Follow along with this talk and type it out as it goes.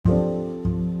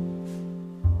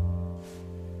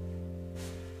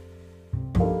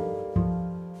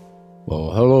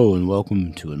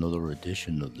welcome to another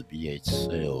edition of the BH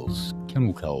Sales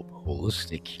Chemical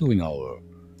Holistic Healing Hour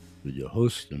with your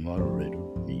host and moderator,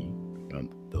 me,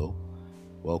 Grandpa Bill.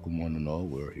 Welcome one and all,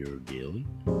 we're here daily.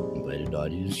 Invited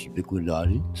audience,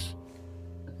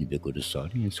 ubiquitous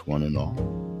audience, one and all.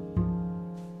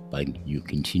 By you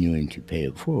continuing to pay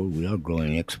it forward, we are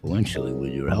growing exponentially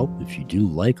with your help. If you do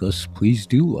like us, please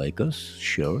do like us,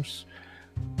 share us,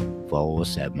 follow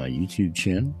us at my YouTube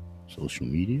channel, social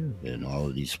media, and all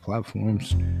of these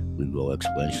platforms. We grow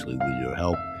exponentially with your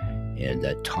help, and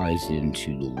that ties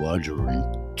into the larger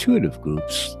intuitive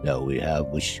groups that we have,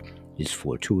 which is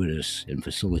fortuitous and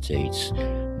facilitates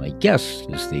my guests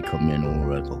as they come in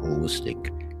over at the Holistic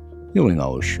Healing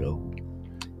Hour show.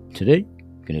 Today,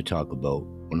 I'm going to talk about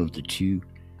one of the two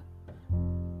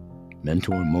main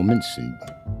mentor moments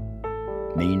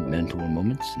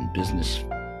in business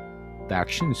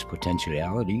actions,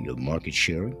 potentiality of market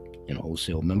sharing and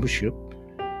wholesale membership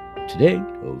today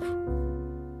of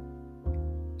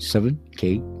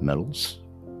 7K Metals,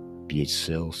 BH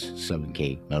Sales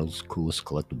 7K Metals, coolest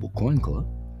collectible coin club.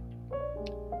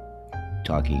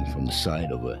 Talking from the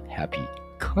side of a happy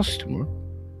customer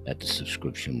at the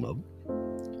subscription level.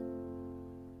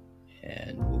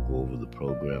 And we'll go over the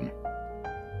program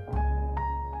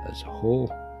as a whole.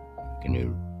 Going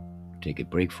to take a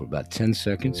break for about 10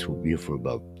 seconds. We'll be here for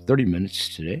about 30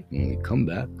 minutes today. When we come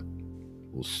back,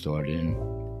 we'll start in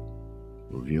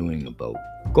reviewing about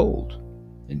gold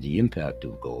and the impact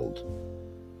of gold.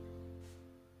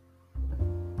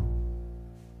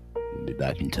 We'll be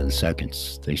back in 10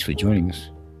 seconds. Thanks for joining us.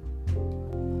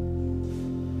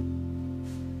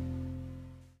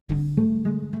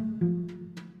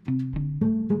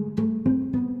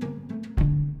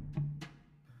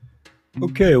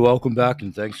 Okay, welcome back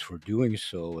and thanks for doing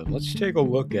so. And let's take a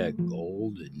look at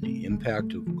gold and the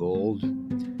impact of gold.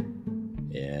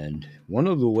 And one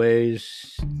of the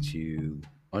ways to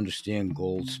understand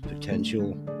gold's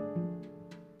potential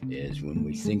is when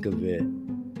we think of it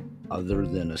other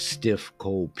than a stiff,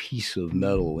 cold piece of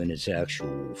metal in its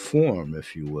actual form,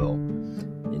 if you will.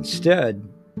 Instead,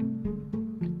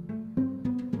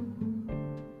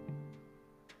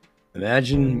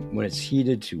 imagine when it's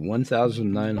heated to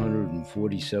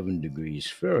 1,947 degrees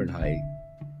Fahrenheit,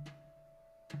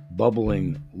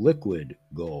 bubbling liquid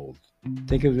gold.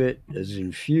 Think of it as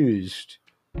infused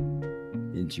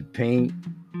into paint,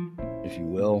 if you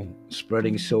will,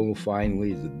 spreading so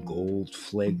finely the gold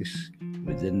flakes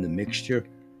within the mixture,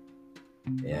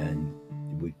 and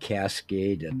it would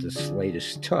cascade at the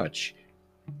slightest touch.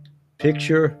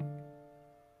 Picture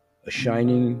a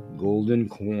shining golden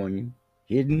coin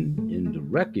hidden in the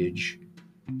wreckage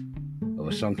of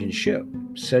a sunken ship,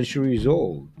 centuries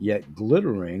old, yet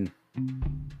glittering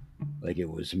like it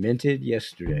was minted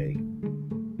yesterday.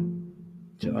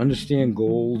 To understand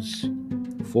gold's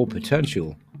full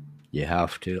potential, you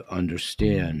have to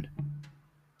understand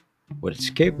what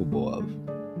it's capable of.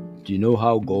 Do you know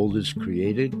how gold is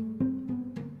created?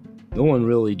 No one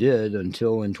really did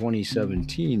until in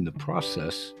 2017 the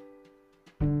process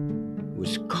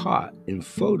was caught in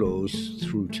photos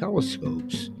through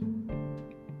telescopes,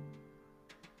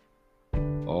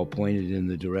 all pointed in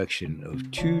the direction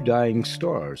of two dying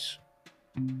stars.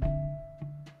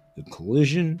 The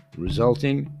collision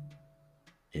resulting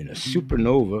in a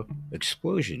supernova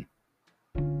explosion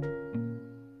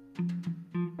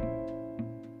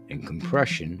and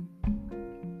compression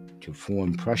to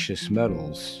form precious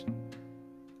metals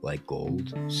like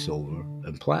gold, silver,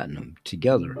 and platinum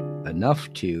together,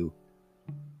 enough to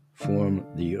form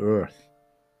the Earth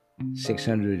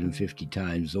 650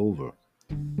 times over.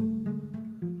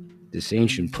 This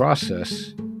ancient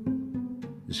process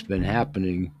has been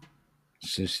happening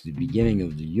since the beginning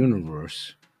of the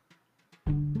universe.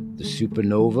 The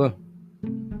supernova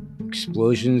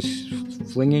explosions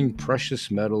flinging precious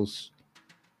metals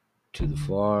to the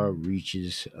far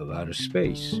reaches of outer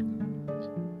space.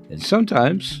 And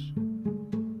sometimes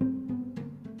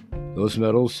those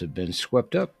metals have been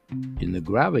swept up in the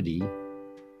gravity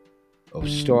of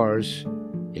stars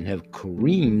and have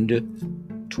careened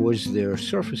towards their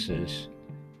surfaces,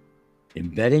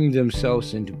 embedding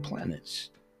themselves into planets.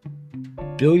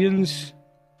 Billions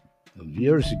of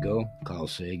years ago, Carl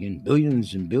Sagan,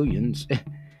 billions and billions,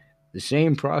 the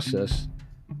same process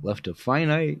left a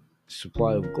finite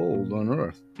supply of gold on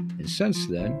Earth. And since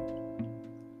then,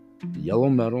 the yellow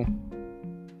metal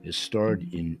is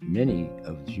starred in many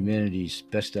of humanity's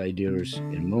best ideas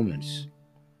and moments.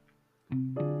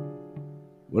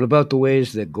 What about the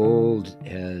ways that gold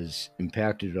has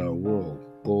impacted our world?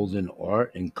 Gold in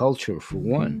art and culture, for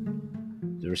one.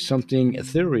 There's something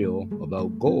ethereal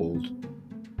about gold,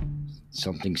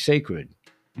 something sacred.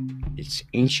 It's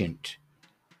ancient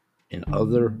and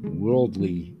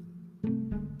otherworldly,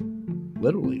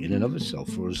 literally, in and of itself.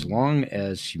 For as long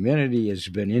as humanity has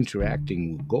been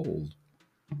interacting with gold,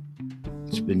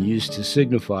 it's been used to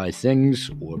signify things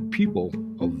or people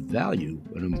of value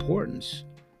and importance.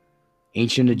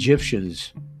 Ancient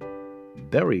Egyptians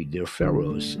buried their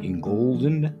pharaohs in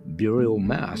golden burial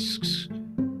masks.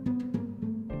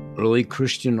 Early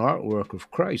Christian artwork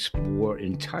of Christ bore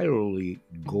entirely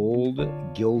gold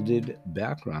gilded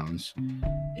backgrounds,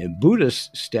 and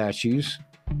Buddhist statues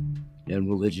and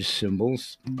religious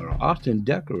symbols are often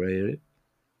decorated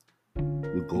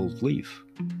with gold leaf.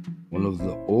 One of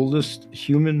the oldest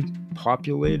human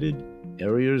populated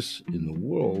areas in the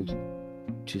world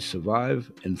to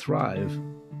survive and thrive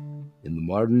in the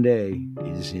modern day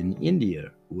is in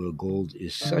India, where gold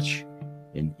is such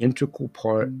an integral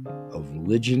part of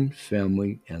religion,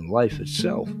 family, and life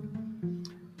itself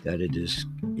that it is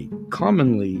a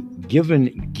commonly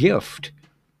given gift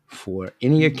for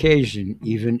any occasion,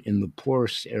 even in the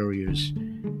poorest areas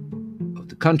of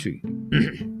the country.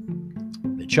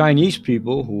 The Chinese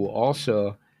people, who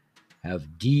also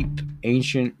have deep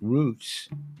ancient roots,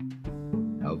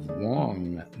 have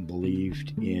long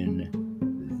believed in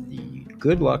the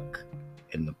good luck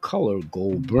and the color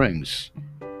gold brings.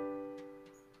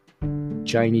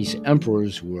 Chinese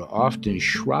emperors were often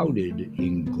shrouded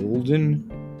in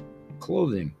golden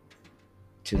clothing.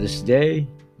 To this day,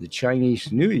 the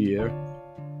Chinese New Year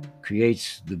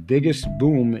creates the biggest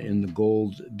boom in the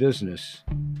gold business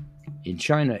in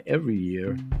China every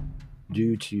year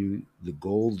due to the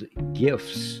gold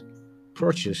gifts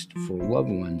purchased for loved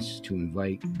ones to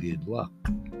invite good luck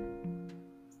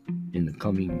in the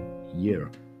coming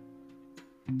year.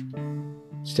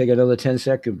 Let's take another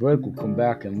 10-second break. We'll come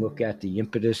back and look at the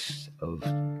impetus of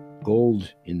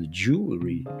gold in the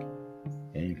jewelry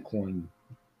and coin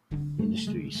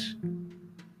industries.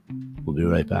 We'll be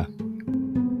right back.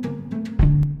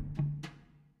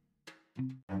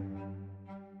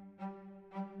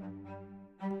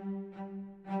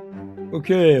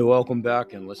 Okay, welcome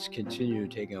back, and let's continue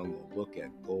taking a look at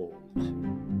gold.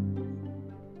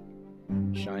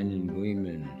 Shining,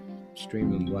 gleaming,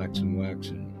 streaming, waxing,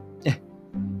 waxing.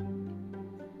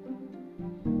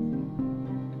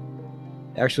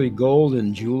 Actually, gold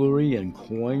and jewelry and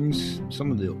coins,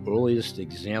 some of the earliest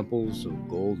examples of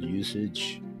gold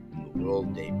usage in the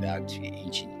world date back to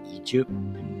ancient Egypt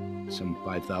in some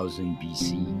 5000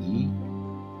 BCE.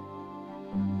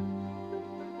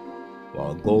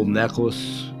 While a gold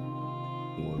necklace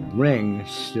or ring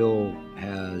still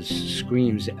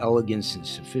screams elegance and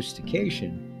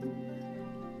sophistication,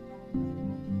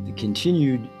 the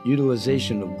continued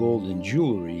utilization of gold in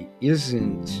jewelry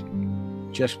isn't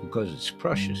just because it's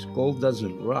precious. Gold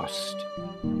doesn't rust.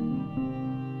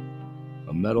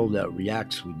 A metal that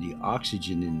reacts with the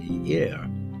oxygen in the air,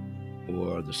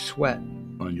 or the sweat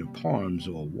on your palms,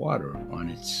 or water on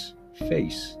its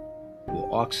face,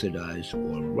 will oxidize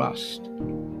or rust.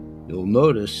 You'll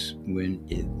notice when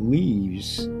it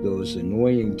leaves those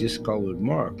annoying discolored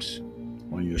marks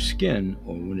on your skin,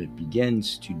 or when it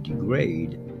begins to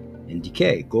degrade and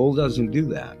decay. Gold doesn't do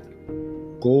that.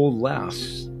 Gold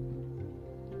lasts.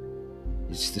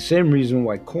 It's the same reason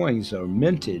why coins are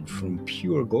minted from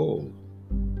pure gold.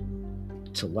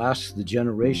 To last the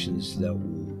generations that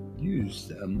will use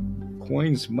them,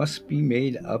 coins must be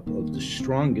made up of the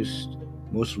strongest,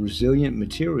 most resilient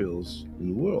materials in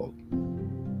the world,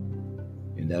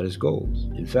 and that is gold.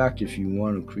 In fact, if you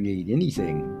want to create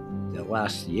anything that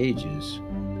lasts the ages,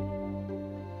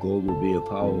 gold will be a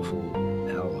powerful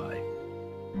ally.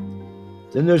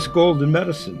 Then there's gold in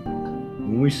medicine.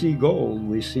 When we see gold,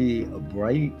 we see a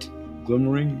bright,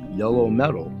 glimmering yellow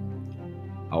metal.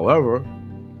 However,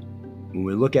 when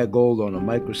we look at gold on a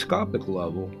microscopic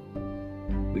level,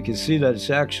 we can see that it's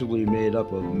actually made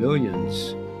up of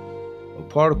millions of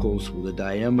particles with a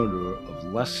diameter of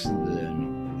less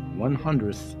than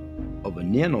 1/100th of a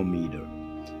nanometer.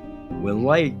 When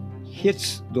light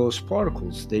hits those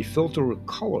particles, they filter a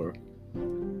color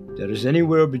that is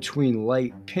anywhere between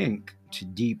light pink to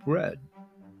deep red.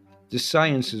 This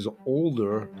science is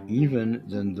older even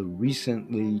than the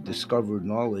recently discovered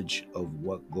knowledge of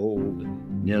what gold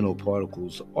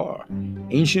nanoparticles are.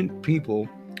 Ancient people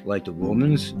like the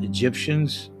Romans,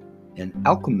 Egyptians, and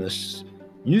alchemists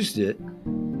used it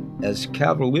as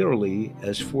cavalierly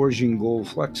as forging gold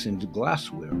flecks into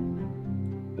glassware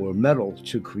or metal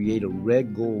to create a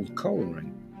red gold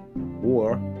coloring,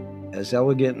 or as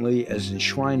elegantly as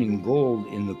enshrining gold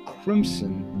in the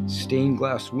crimson stained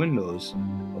glass windows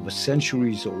of a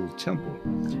centuries-old temple.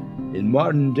 In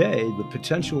modern day, the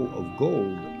potential of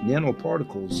gold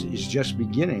nanoparticles is just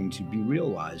beginning to be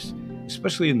realized,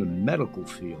 especially in the medical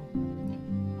field.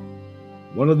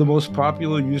 One of the most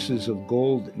popular uses of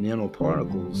gold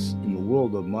nanoparticles in the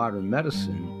world of modern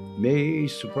medicine may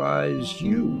surprise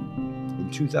you. In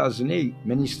 2008,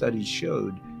 many studies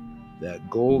showed that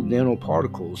gold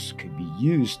nanoparticles could be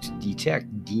used to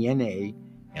detect DNA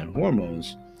and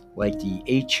hormones like the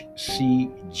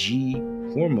HCG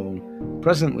hormone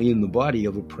presently in the body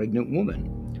of a pregnant woman.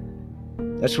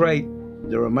 That's right,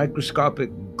 there are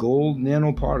microscopic gold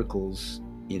nanoparticles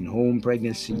in home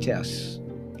pregnancy tests.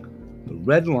 The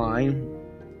red line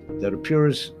that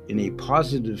appears in a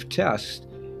positive test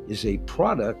is a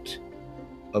product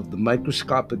of the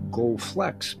microscopic gold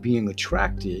flecks being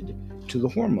attracted to the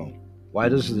hormone. Why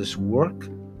does this work?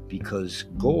 Because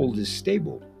gold is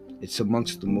stable. It's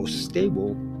amongst the most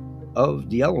stable of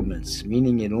the elements,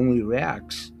 meaning it only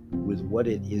reacts with what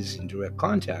it is in direct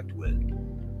contact with.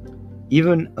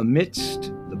 Even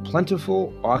amidst the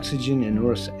plentiful oxygen in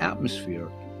Earth's atmosphere,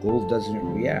 gold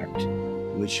doesn't react,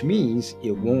 which means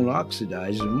it won't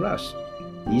oxidize and rust.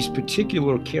 These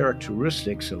particular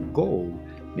characteristics of gold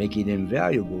make it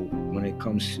invaluable when it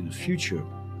comes to the future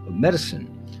of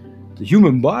medicine. The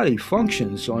human body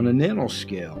functions on a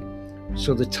nanoscale,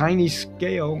 so the tiny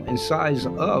scale and size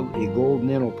of a gold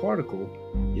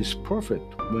nanoparticle is perfect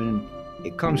when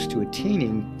it comes to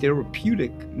attaining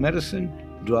therapeutic medicine,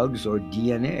 drugs, or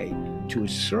DNA to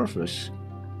its surface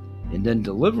and then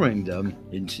delivering them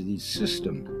into the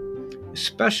system,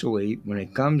 especially when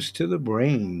it comes to the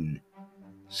brain.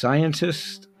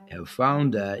 Scientists have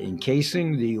found that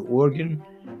encasing the organ,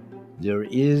 there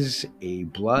is a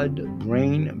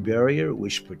blood-brain barrier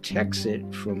which protects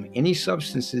it from any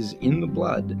substances in the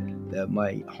blood that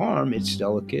might harm its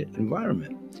delicate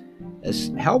environment.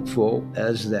 As helpful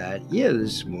as that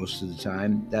is most of the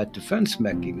time, that defense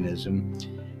mechanism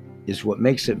is what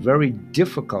makes it very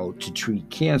difficult to treat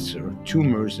cancer,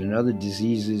 tumors, and other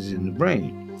diseases in the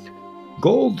brain.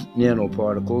 Gold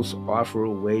nanoparticles offer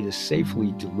a way to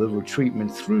safely deliver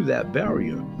treatment through that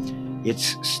barrier.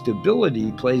 Its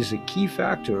stability plays a key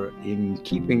factor in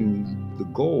keeping the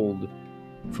gold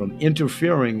from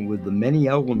interfering with the many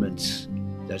elements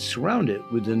that surround it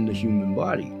within the human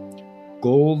body.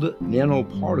 Gold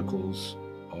nanoparticles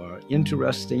are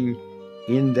interesting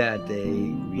in that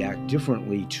they react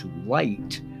differently to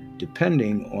light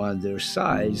depending on their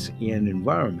size and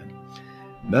environment.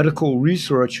 Medical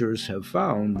researchers have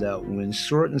found that when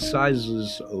certain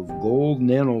sizes of gold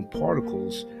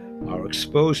nanoparticles are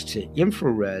exposed to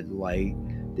infrared light,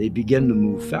 they begin to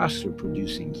move faster,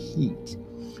 producing heat.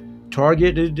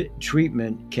 Targeted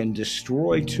treatment can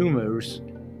destroy tumors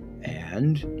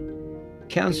and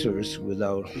cancers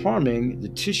without harming the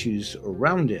tissues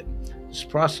around it. This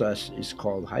process is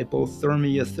called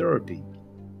hypothermia therapy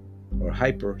or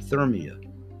hyperthermia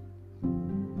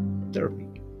therapy.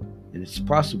 And it's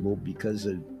possible because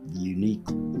of the unique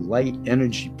light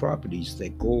energy properties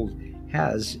that gold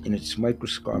has in its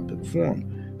microscopic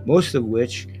form, most of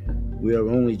which we are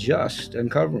only just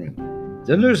uncovering.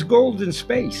 Then there's gold in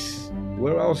space.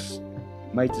 Where else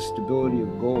might the stability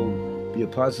of gold be a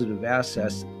positive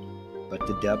asset but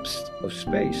the depths of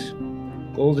space?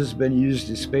 Gold has been used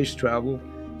in space travel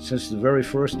since the very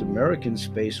first American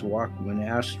spacewalk when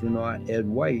astronaut Ed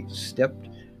White stepped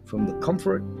from the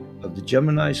comfort of the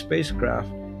Gemini spacecraft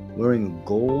wearing a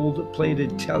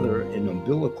gold-plated tether and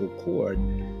umbilical cord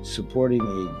supporting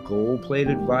a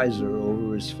gold-plated visor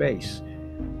over his face.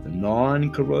 The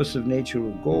non-corrosive nature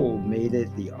of gold made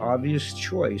it the obvious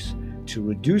choice to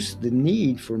reduce the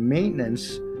need for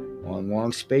maintenance on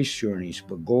long space journeys,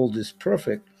 but gold is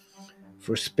perfect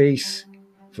for space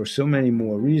for so many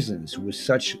more reasons. With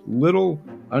such little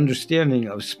understanding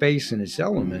of space and its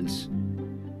elements,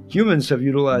 humans have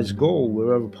utilized gold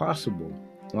wherever possible,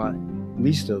 not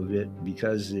least of it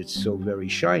because it's so very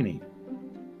shiny.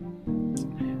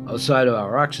 Outside of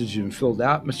our oxygen-filled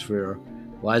atmosphere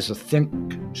lies a thick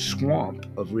swamp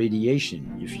of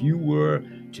radiation. If you were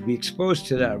to be exposed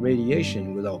to that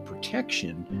radiation without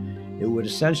protection, it would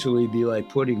essentially be like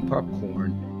putting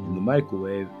popcorn in the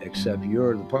microwave, except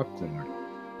you're the popcorn.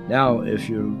 Now, if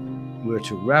you were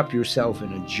to wrap yourself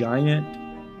in a giant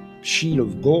sheet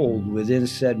of gold within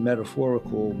said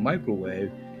metaphorical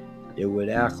microwave, it would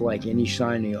act like any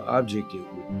shiny object it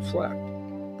would reflect.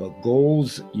 But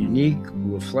gold's unique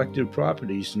reflective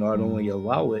properties not only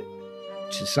allow it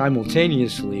to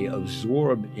simultaneously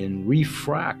absorb and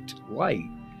refract light,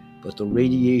 but the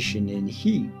radiation and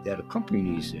heat that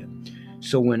accompanies it.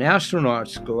 So when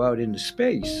astronauts go out into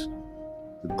space,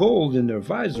 The gold in their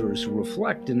visors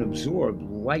reflect and absorb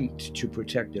light to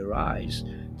protect their eyes.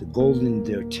 The gold in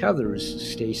their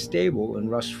tethers stay stable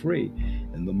and rust-free,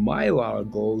 and the mylar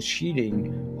gold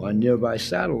sheeting on nearby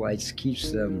satellites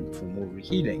keeps them from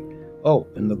overheating. Oh,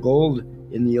 and the gold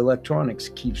in the electronics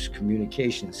keeps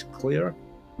communications clear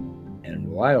and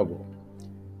reliable.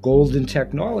 Gold in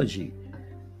technology.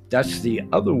 That's the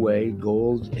other way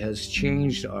gold has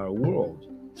changed our world,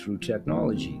 through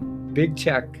technology. Big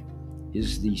tech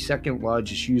is the second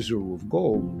largest user of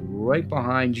gold, right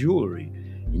behind jewelry.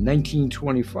 In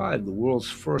 1925, the world's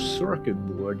first circuit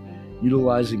board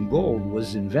utilizing gold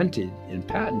was invented and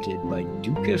patented by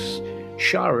Ducas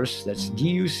Charis, that's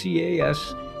Ducas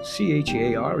Chares,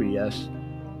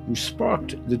 who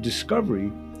sparked the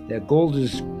discovery that gold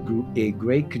is a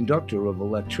great conductor of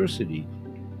electricity,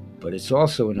 but it's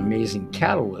also an amazing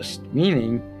catalyst,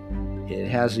 meaning it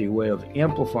has a way of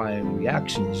amplifying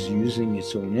reactions using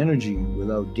its own energy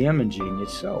without damaging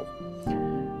itself.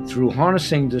 Through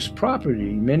harnessing this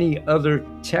property, many other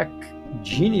tech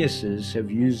geniuses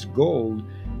have used gold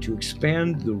to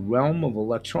expand the realm of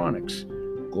electronics.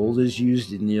 Gold is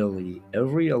used in nearly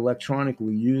every electronic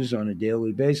we use on a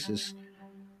daily basis,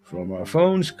 from our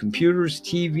phones, computers,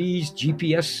 TVs,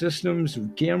 GPS systems,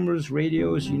 cameras,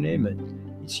 radios, you name it.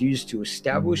 It's used to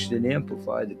establish and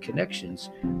amplify the connections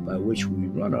by which we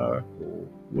run our whole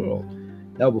world.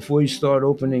 Now, before you start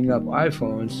opening up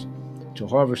iPhones to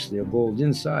harvest their gold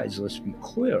insides, let's be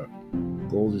clear.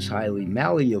 Gold is highly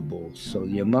malleable, so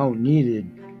the amount needed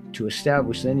to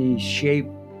establish any shape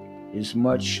is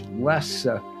much less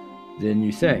than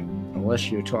you think, unless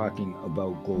you're talking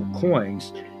about gold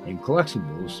coins and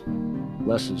collectibles.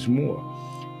 Less is more.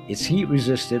 It's heat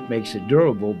resistant, makes it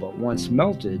durable, but once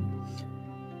melted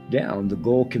down, the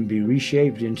gold can be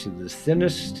reshaped into the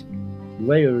thinnest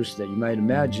layers that you might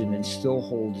imagine and still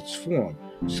hold its form.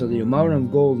 So the amount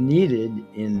of gold needed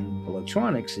in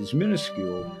electronics is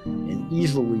minuscule and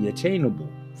easily attainable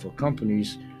for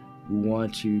companies who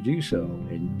want to do so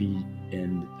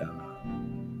and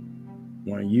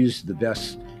want to use the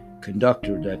best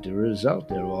conductor that there is out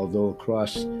there. Although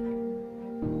across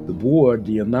the board,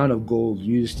 the amount of gold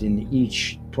used in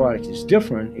each product is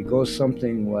different. It goes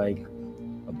something like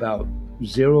about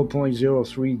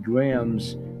 0.03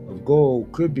 grams of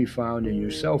gold could be found in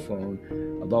your cell phone.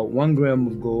 About 1 gram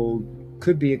of gold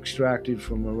could be extracted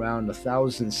from around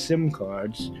 1,000 SIM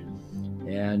cards,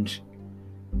 and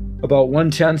about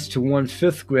 1/10 to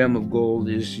 1/5 gram of gold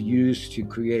is used to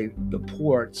create the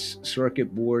ports,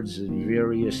 circuit boards, and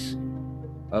various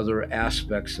other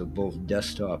aspects of both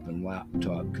desktop and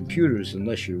laptop computers.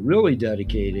 Unless you're really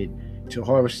dedicated to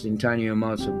harvesting tiny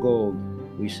amounts of gold,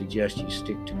 we suggest you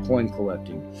stick to coin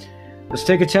collecting. Let's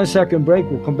take a 10-second break.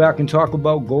 We'll come back and talk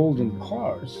about gold and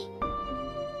cars.